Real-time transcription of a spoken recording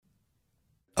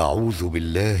أعوذ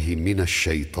بالله من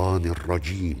الشيطان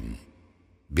الرجيم.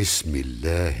 بسم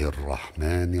الله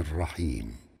الرحمن الرحيم.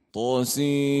 طاسين.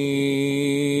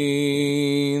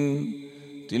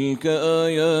 تلك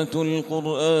آيات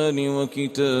القرآن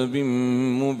وكتاب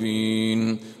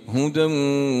مبين، هدى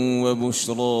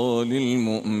وبشرى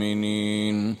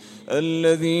للمؤمنين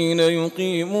الذين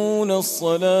يقيمون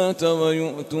الصلاة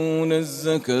ويؤتون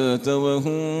الزكاة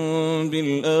وهم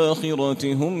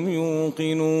بالآخرة هم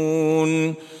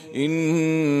يوقنون.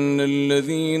 إن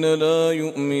الذين لا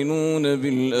يؤمنون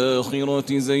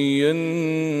بالآخرة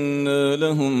زينا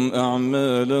لهم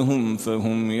أعمالهم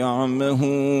فهم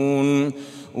يعمهون.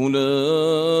 أولئك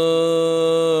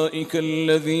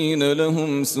الذين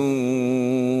لهم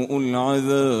سوء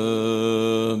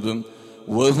العذاب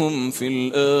وهم في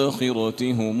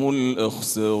الآخرة هم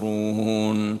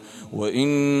الأخسرون.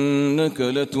 وإنك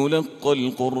لتلقى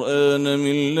القرآن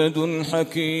من لدن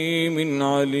حكيم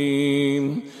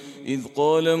عليم. إذ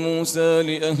قال موسى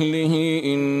لأهله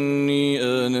إني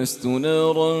آنست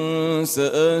نارا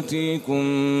سآتيكم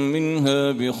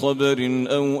منها بخبر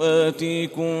أو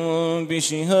آتيكم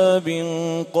بشهاب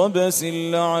قبس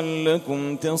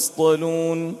لعلكم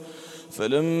تصطلون.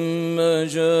 فلما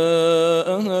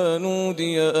جاءها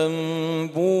نودي أن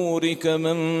بورك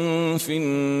من في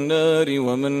النار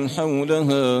ومن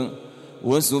حولها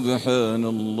وسبحان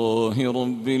الله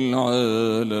رب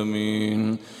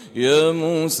العالمين. يا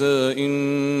موسى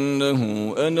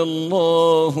إنه أنا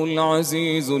الله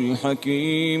العزيز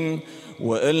الحكيم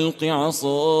وألق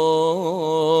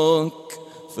عصاك.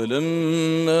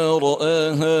 فلما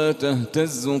رآها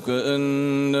تهتز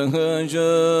كأنها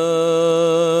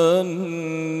جان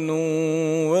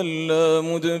ولا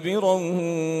مدبرا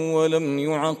ولم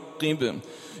يعقب.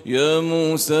 يا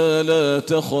موسى لا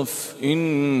تخف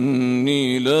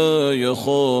إني لا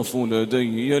يخاف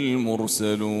لدي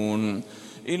المرسلون.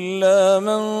 إلا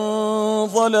من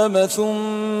ظلم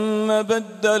ثم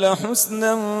بدل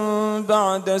حسنا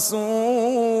بعد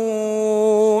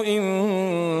سوء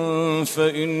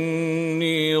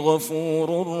فإني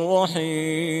غفور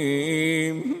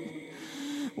رحيم.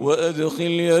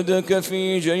 وأدخل يدك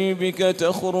في جيبك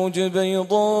تخرج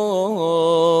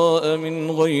بيضاء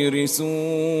من غير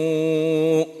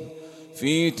سوء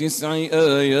في 9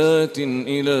 آيات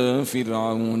إلى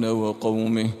فرعون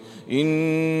وقومه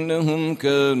إنهم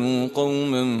كانوا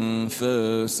قوما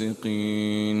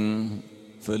فاسقين.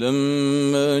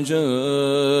 فلما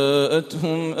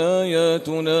جاءتهم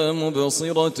آياتنا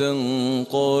مبصرة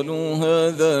قالوا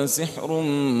هذا سحر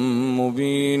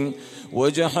مبين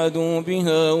وجحدوا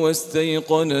بها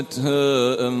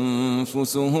واستيقنتها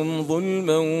أنفسهم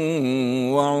ظلما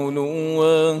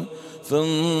وعلوا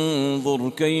فانظر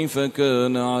كيف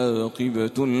كان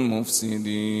عاقبة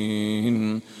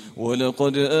المفسدين.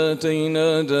 ولقد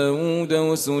آتينا داود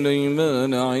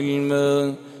وسليمان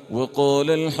علما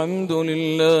وقال الحمد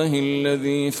لله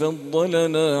الذي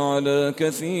فضلنا على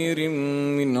كثير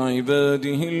من عباده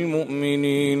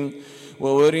المؤمنين.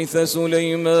 وورث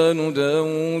سليمان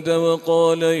داود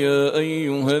وقال يا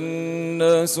أيها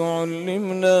الناس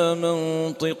علمنا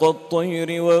منطق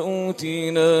الطير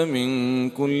وأوتينا من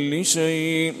كل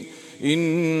شيء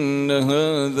إن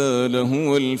هذا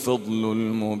لهو الفضل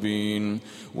المبين.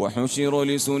 وحشر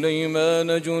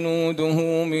لسليمان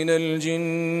جنوده من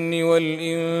الجن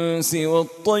والإنس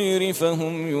والطير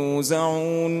فهم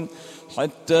يوزعون.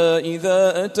 حتى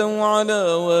إذا أتوا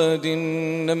على واد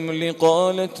النمل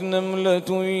قالت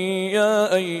نملة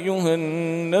يا أيها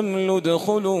النمل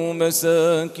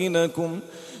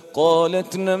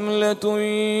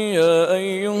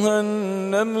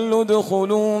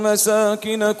ادخلوا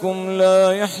مساكنكم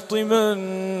لا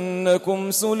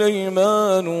يحطمنكم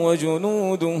سليمان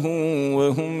وجنوده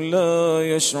وهم لا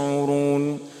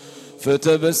يشعرون.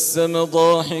 فتبسم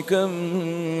ضاحكا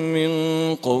من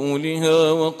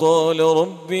قولها وقال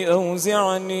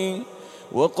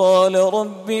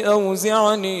رب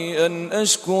أوزعني أن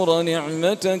أشكر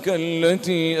نعمتك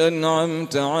التي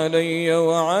أنعمت علي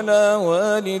وعلى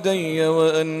والدي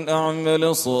وأن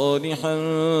أعمل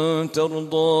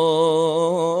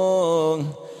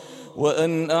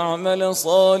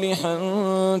صالحا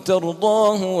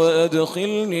ترضاه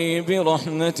وأدخلني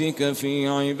برحمتك في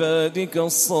عبادك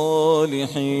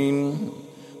الصالحين.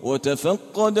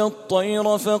 وتفقد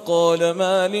الطير فقال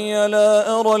ما لي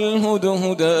لا أرى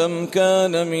الهدهد أم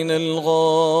كان من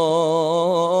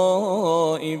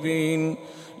الغائبين.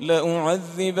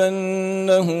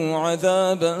 لأعذبنه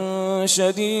عذابا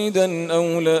شديدا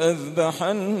أو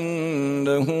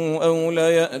لأذبحنه أو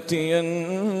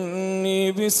ليأتيني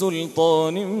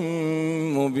بسلطان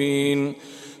مبين.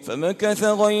 فمكث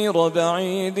غير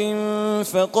بعيد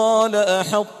فقال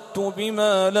أحطت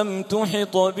بما لم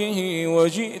تحط به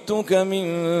وجئتك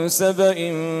من سبأ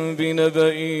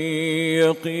بنبأ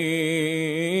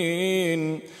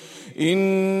يقين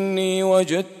إني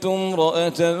وجدت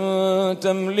امرأة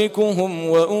تملكهم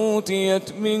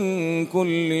وأوتيت من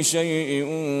كل شيء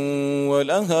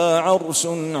ولها عرش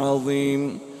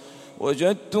عظيم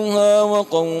وجدتها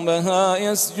وقومها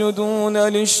يسجدون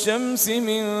للشمس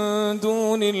من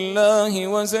دون الله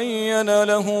وزين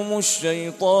لهم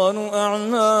الشيطان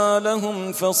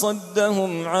أعمالهم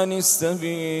فصدهم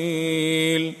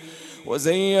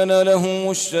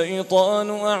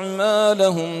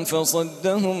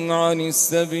عن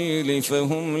السبيل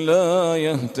فهم لا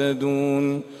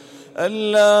يهتدون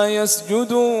ألا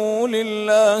يسجدوا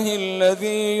لله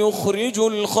الذي يخرج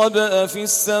الخبأ في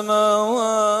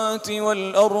السماوات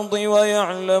والأرض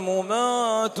ويعلم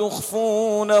ما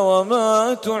تخفون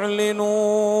وما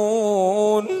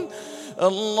تعلنون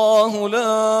الله لا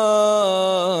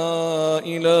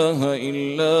إله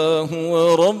إلا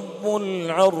هو رب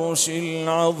العرش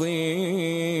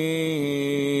العظيم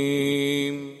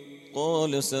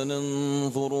قال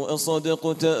سننظر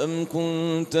أصدقت أم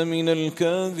كنت من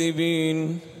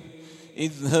الكاذبين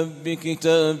اذهب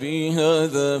بكتابي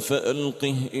هذا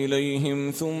فألقه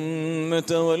إليهم ثم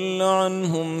تول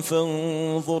عنهم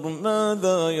فانظر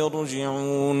ماذا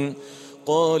يرجعون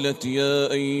قالت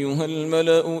يا أيها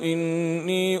الملأ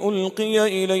إني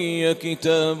ألقي إلي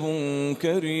كتاب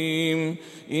كريم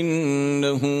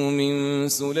إنه من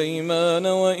سليمان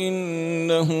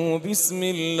وإنه بسم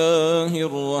الله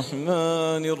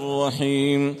الرحمن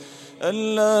الرحيم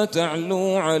ألا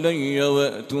تعلوا علي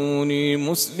وأتوني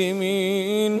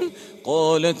مسلمين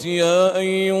قالت يا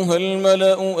أيها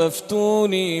الملأ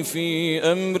أفتوني في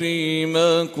أمري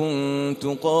ما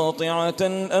كنت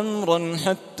قاطعة أمرا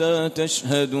حتى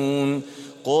تشهدون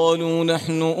قالوا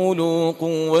نحن أولو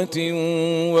قوة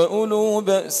وأولو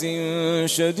بأس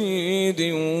شديد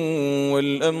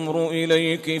والأمر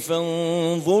إليك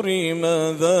فانظري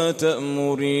ماذا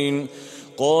تأمرين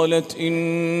قالت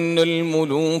إن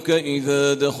الملوك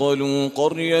إذا دخلوا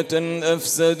قرية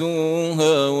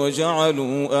أفسدوها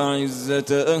وجعلوا أعزة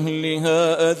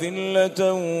أهلها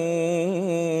أذلة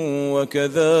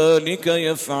وكذلك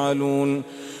يفعلون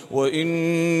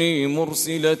وإني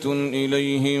مرسلة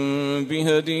إليهم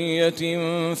بهدية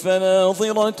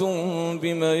فناظرة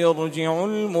بما يرجع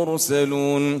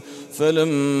المرسلون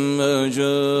فلما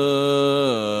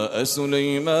جاء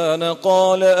سليمان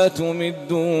قال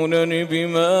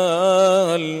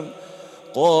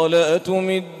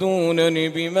أتمدونني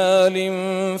بمال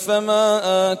فما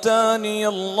آتاني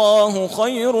الله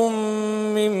خير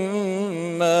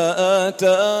مما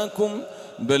آتاكم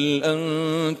بل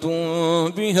أنتم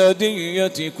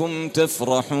بهديتكم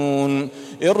تفرحون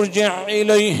ارجع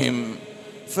إليهم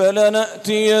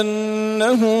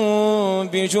فلنأتينهم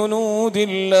بجنود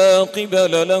لا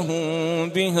قبل لهم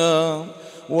بها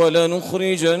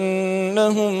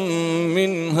ولنخرجنهم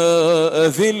منها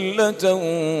أذلة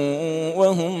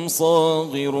وهم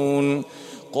صاغرون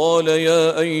قال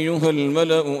يا أيها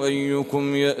الملأ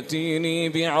أيكم يأتيني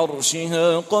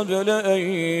بعرشها قبل أن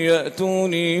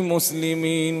يأتوني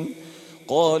مسلمين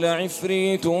قال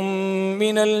عفريت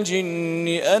من الجن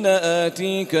أنا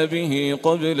آتيك به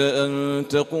قبل أن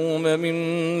تقوم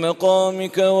من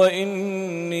مقامك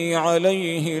وإني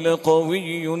عليه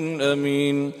لقوي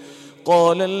أمين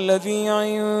قال الذي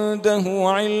عنده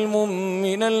علم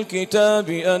من الكتاب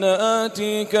أنا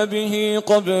آتيك به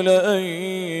قبل أن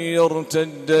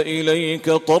يرتد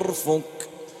إليك طرفك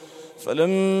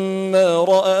فلما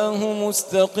رآه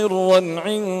مستقرا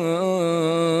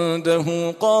عنده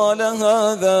قال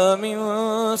هذا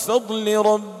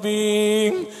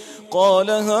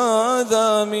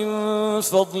من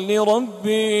فضل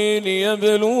ربي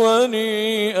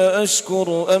ليبلوني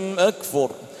أأشكر أم أكفر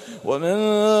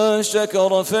ومن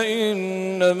شكر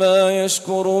فإنما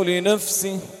يشكر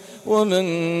لنفسه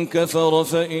ومن كفر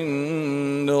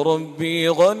فإن ربي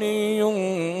غني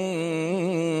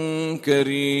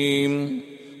كريم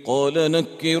قال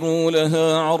نكروا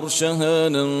لها عرشها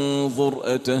ننظر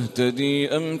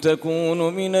أتهتدي أم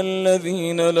تكون من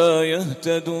الذين لا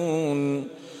يهتدون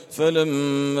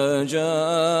فلما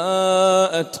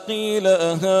جاءت قيل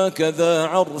أهكذا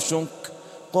عرشك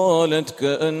قالت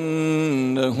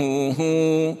كأنه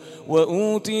هو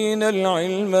وأوتينا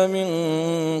العلم من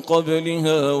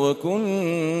قبلها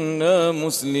وكنا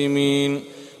مسلمين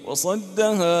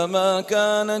وصدها ما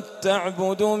كانت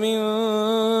تعبد من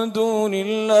دون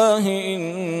الله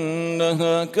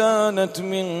إنها كانت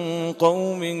من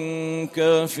قوم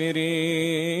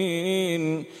كافرين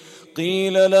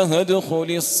قيل لها ادخل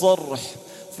الصرح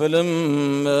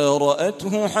فلما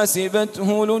رأته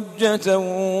حسبته لجة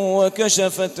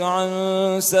وكشفت عن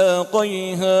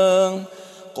ساقيها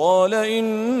قال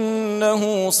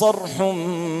إنه صرح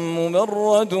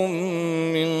ممرد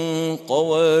من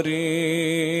قوارير.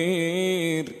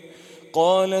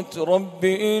 قالت رب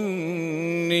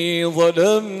إني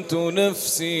ظلمت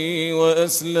نفسي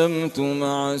وأسلمت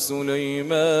مع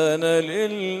سليمان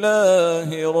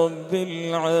لله رب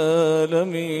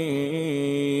العالمين.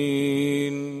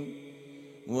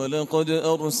 ولقد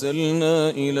أرسلنا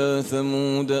إلى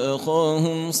ثمود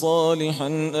أخاهم صالحا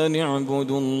أن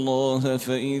اعبدوا الله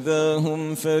فإذا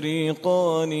هم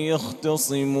فريقان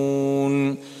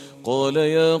يختصمون. قال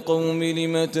يا قوم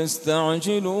لم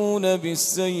تستعجلون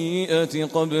بالسيئة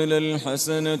قبل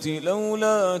الحسنة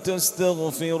لولا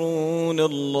تستغفرون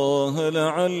الله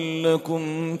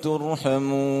لعلكم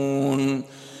ترحمون.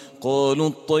 قالوا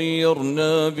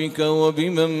اطيرنا بك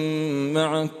وبمن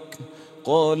معك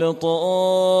قال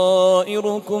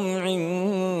طائركم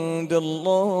عند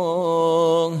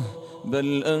الله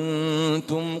بل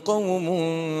أنتم قوم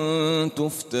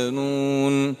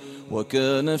تفتنون.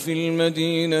 وكان في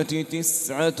المدينة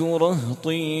 9 رهط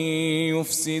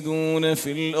يفسدون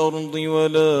في الأرض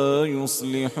ولا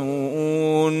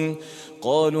يصلحون.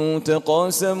 قالوا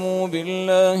تقاسموا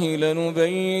بالله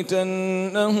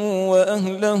لنبيتنه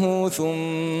وأهله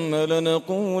ثم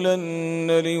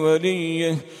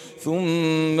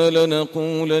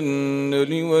لنقولن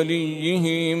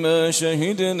لوليه ما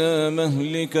شهدنا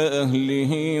مهلك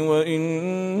أهله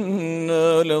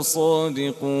وإنا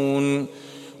لصادقون.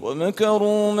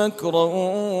 ومكروا مكرا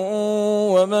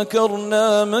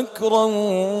ومكرنا مكرا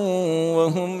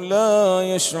وهم لا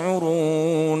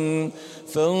يشعرون.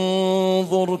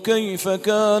 فانظر كيف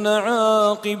كان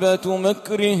عاقبة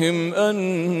مكرهم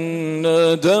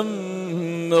أنا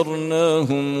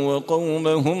دمرناهم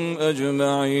وقومهم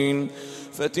أجمعين.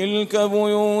 فتلك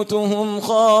بيوتهم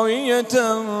خاوية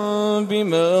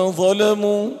بما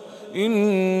ظلموا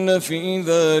إن في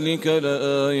ذلك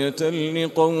لآية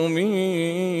لقوم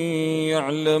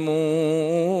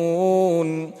يعلمون.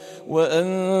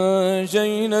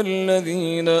 وأنجينا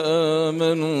الذين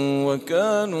آمنوا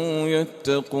وكانوا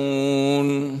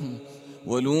يتقون.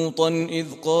 ولوطا إذ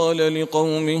قال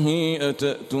لقومه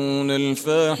أتأتون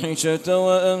الفاحشة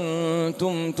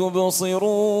وأنتم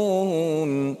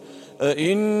تبصرون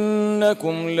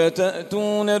أئنكم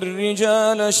لتأتون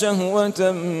الرجال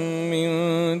شهوة من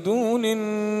دون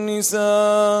النساء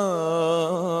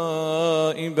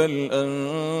بل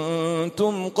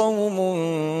أنتم قوم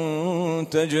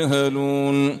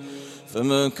تجهلون.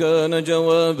 فما كان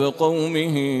جواب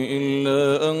قومه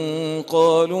إلا أن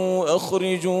قالوا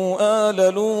أخرجوا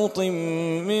آل لوط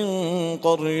من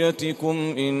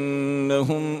قريتكم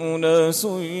إنهم أناس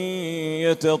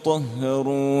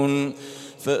يتطهرون.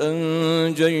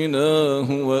 فأنجيناه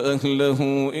وأهله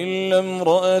إلا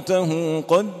امرأته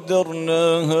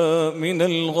قدرناها من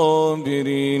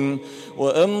الغابرين.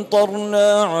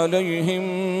 وأمطرنا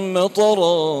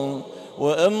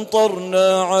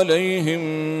عليهم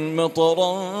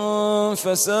مطرا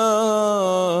فساء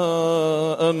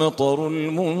مطر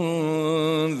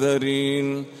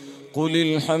المنذرين. قل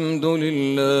الحمد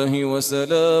لله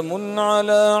وسلام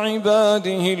على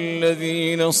عباده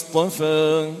الذين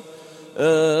اصطفى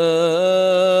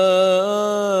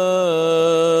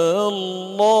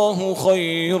الله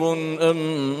خير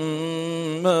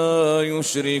أما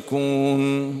يشركون.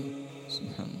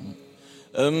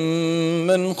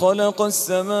 أمن خلق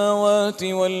السماوات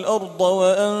والأرض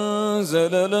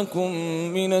وأنزل لكم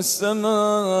من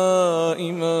السماء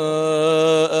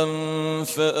ماء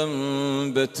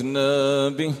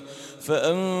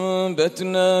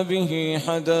فأنبتنا به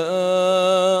حدائق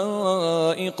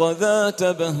ذات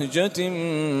بهجة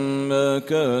ما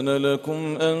كان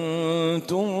لكم أن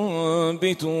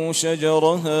تنبتوا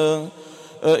شجرها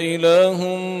أإله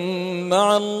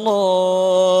مع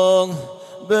الله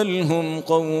بل هم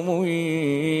قوم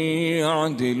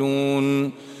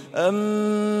يعدلون.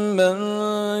 أمن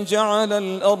جعل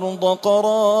الأرض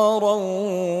قرارا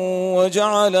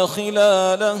وجعل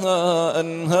خلالها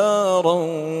أنهارا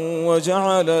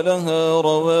وجعل لها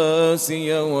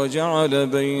رواسي وجعل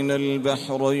بين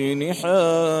البحرين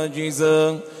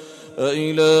حاجزا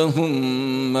أإله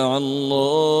مع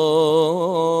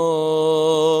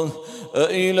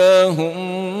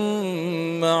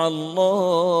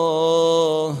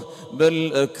الله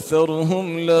بل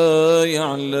أكثرهم لا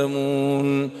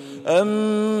يعلمون.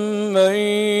 أمن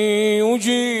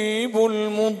يجيب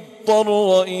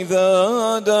المضطر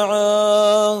إذا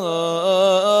دعاه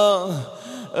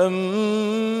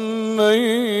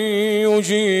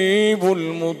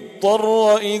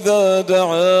المضطر إذا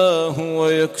دعاه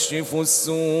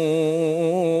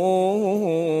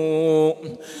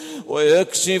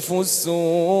ويكشف السوء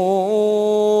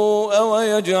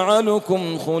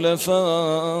ويجعلكم خلفاء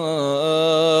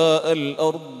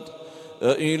الأرض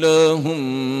أإله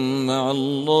مع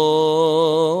الله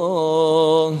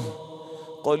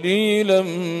قليلا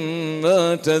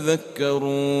ما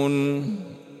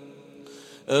تذكرون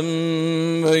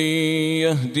أمن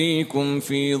يهديكم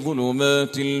في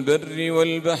ظلمات البر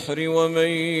والبحر ومن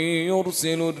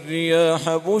يرسل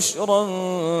الرياح بشرا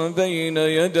بين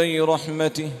يدي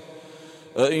رحمته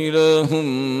أإله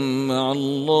مع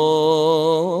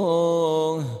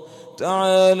الله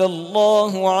تعالى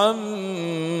الله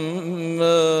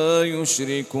عما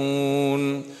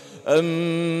يشركون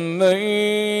أمن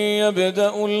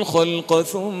يبدأ الخلق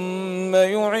ثم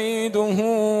يعيده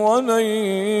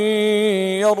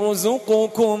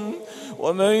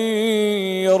ومن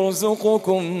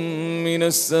يرزقكم من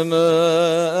السماء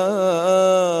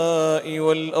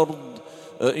والأرض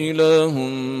أإله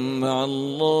مع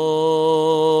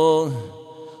الله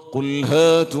قل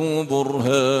هاتوا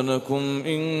برهانكم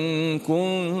إن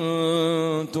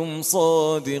كنتم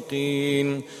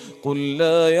صادقين قل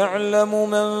لا يعلم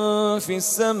من في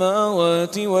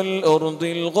السماوات والأرض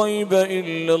الغيب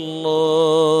إلا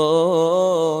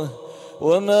الله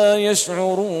وما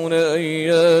يشعرون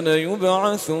أيان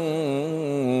يبعثون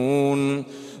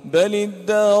بل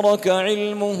ادارك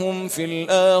علمهم في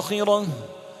الآخرة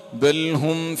بل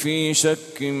هم في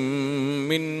شك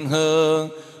منها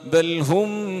بل هم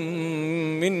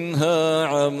منها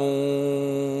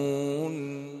عمون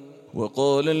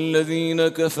وقال الذين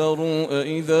كفروا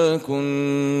أإذا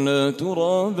كنا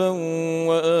ترابا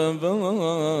وآباؤنا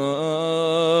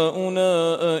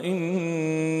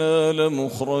أإنا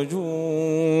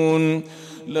لمخرجون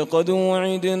لقد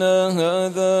وعدنا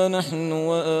هذا نحن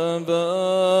وآباؤنا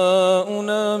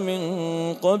من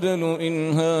قبل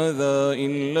إن هذا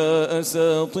إلا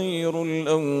أساطير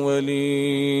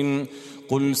الأولين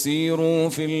قل سيروا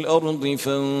في الأرض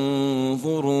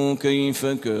فانظروا كيف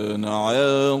كان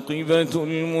عاقبة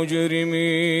المجرمين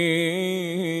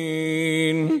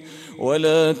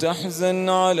ولا تحزن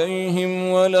عليهم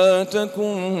ولا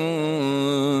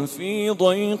تكن في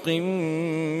ضيق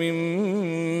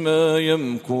مما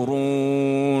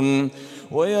يمكرون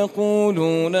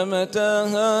ويقولون متى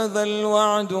هذا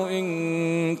الوعد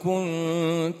إن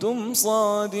كنتم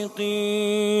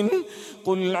صادقين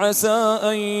قل عسى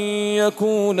أن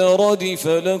يكون ردف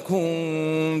لكم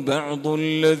بعض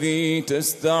الذي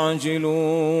تستعجلون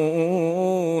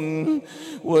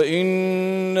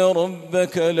وإن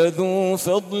ربك لذو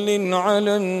فضل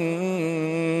على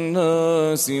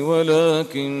الناس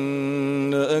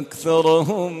ولكن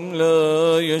أكثرهم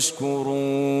لا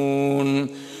يشكرون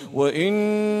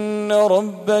وإن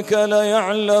ربك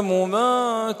ليعلم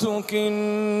ما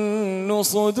تكن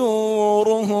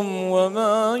صدورهم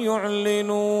وما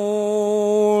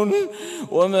يعلنون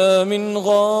وما من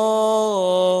غائبة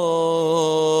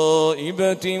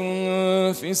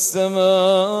في السماء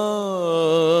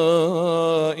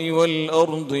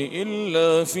والأرض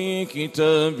إلا في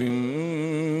كتاب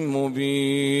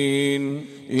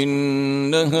مبين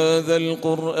إن هذا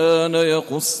القرآن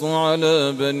يقص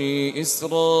على بني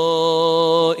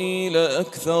إسرائيل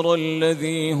أكثر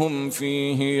الذي هم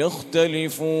فيه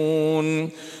يختلفون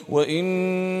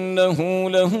وإنه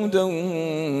لهدى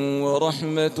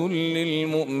ورحمة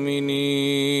للمؤمنين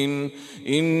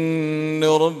إن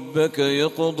ربك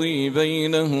يقضي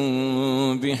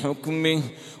بينهم بحكمه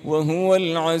وهو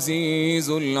العزيز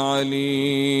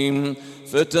العليم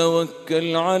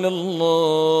فتوكل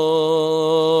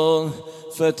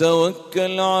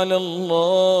على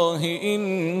الله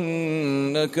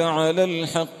إنك على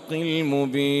الحق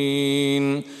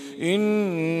المبين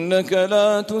إنك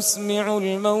لا تسمع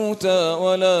الموتى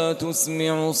ولا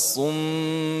تسمع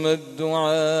الصم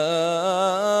الدعاء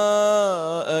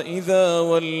إذا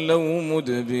ولوا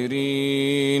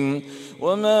مدبرين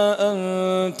وما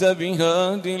أنت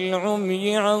بهاد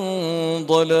العمي عن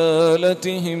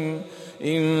ضلالتهم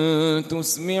إن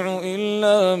تسمع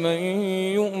إلا من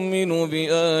يؤمن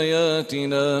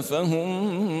بآياتنا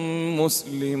فهم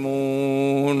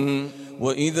مسلمون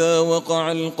وإذا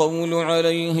وقع القول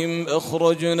عليهم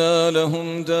أخرجنا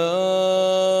لهم دابة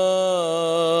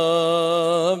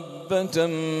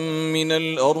من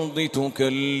الأرض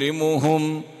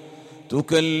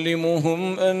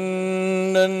تكلمهم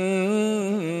أن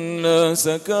الناس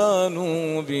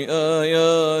كانوا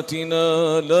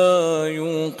بآياتنا لا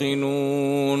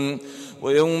يوقنون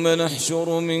ويوم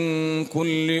نحشر من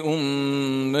كل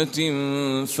أمة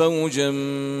فوجا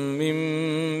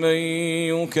ممن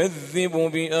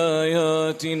يكذب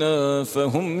بآياتنا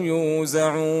فهم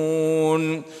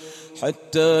يوزعون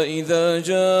حتى إذا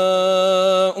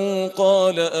جاءوا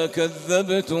قال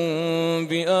أكذبتم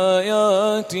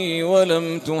بآياتي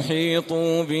ولم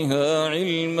تحيطوا بها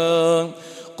علما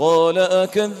قال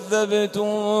أكذبتم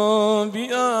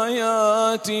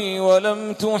بآياتي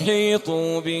ولم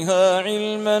تحيطوا بها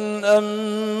علما أم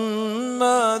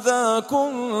ماذا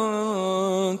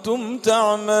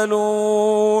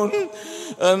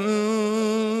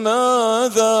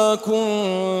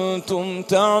كنتم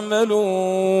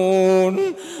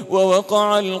تعملون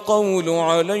ووقع القول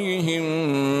عليهم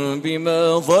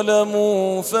بما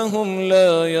ظلموا فهم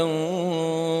لا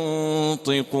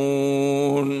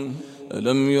ينطقون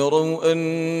ألم يروا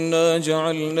أنا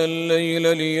جعلنا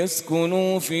الليل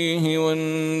ليسكنوا فيه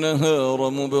والنهار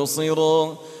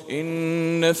مبصرا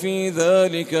إن في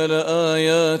ذلك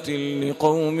لآيات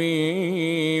لقوم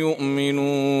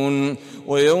يؤمنون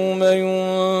ويوم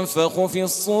ينفخ في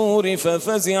الصور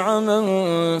ففزع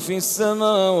من في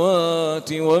السماوات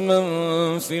ومن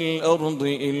في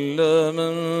الأرض إلا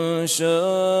من شاء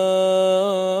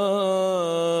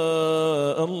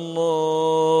الله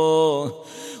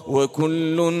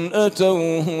وكل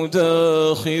أتوه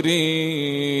داخرين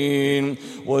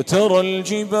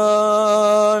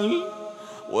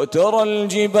وترى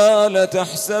الجبال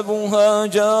تحسبها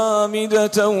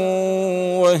جامدة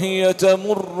وهي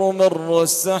تمر مر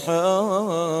السحاب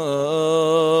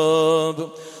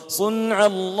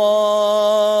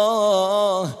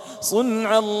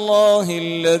صنع الله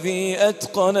الذي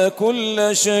أتقن كل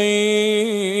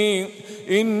شيء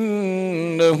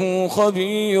إنه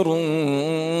خبير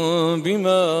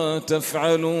بما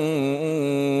تفعلون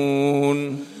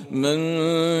من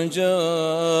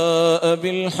جاء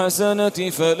بالحسنة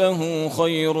فله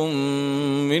خير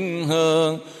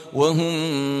منها وهم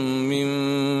من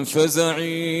فزع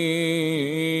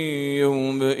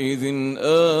يومئذ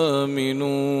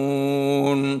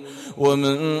آمنون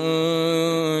ومن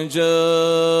جاء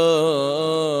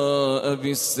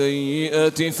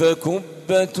بالسيئة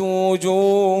فكبت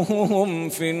وجوههم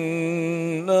في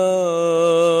النار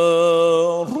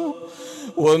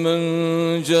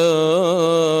ومن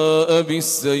جاء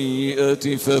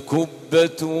بالسيئة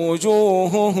فكبت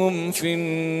وجوههم في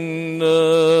النار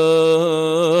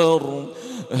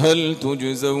هل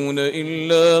تجزون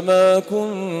إلا ما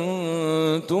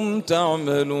كنتم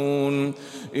تعملون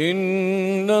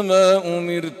إنما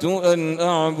أمرت أن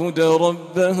أعبد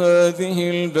رب هذه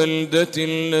البلدة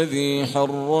الذي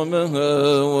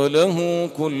حرمها وله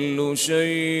كل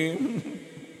شيء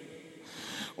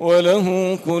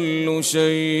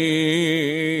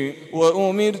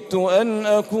وأمرت أن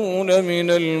أكون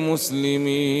من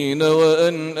المسلمين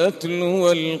وأن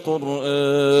أتلو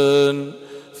القرآن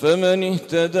فمن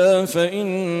اهتدى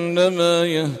فإنما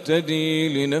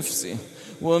يهتدي لنفسه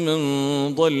ومن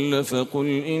ضل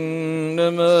فقل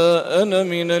إنما أنا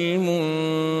من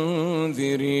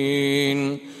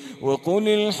المنذرين وقل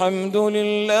الحمد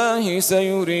لله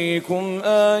سيريكم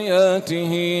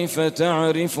آياته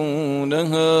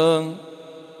فتعرفونها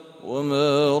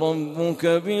وما ربك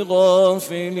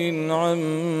بغافل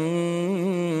عما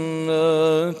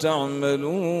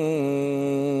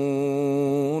تعملون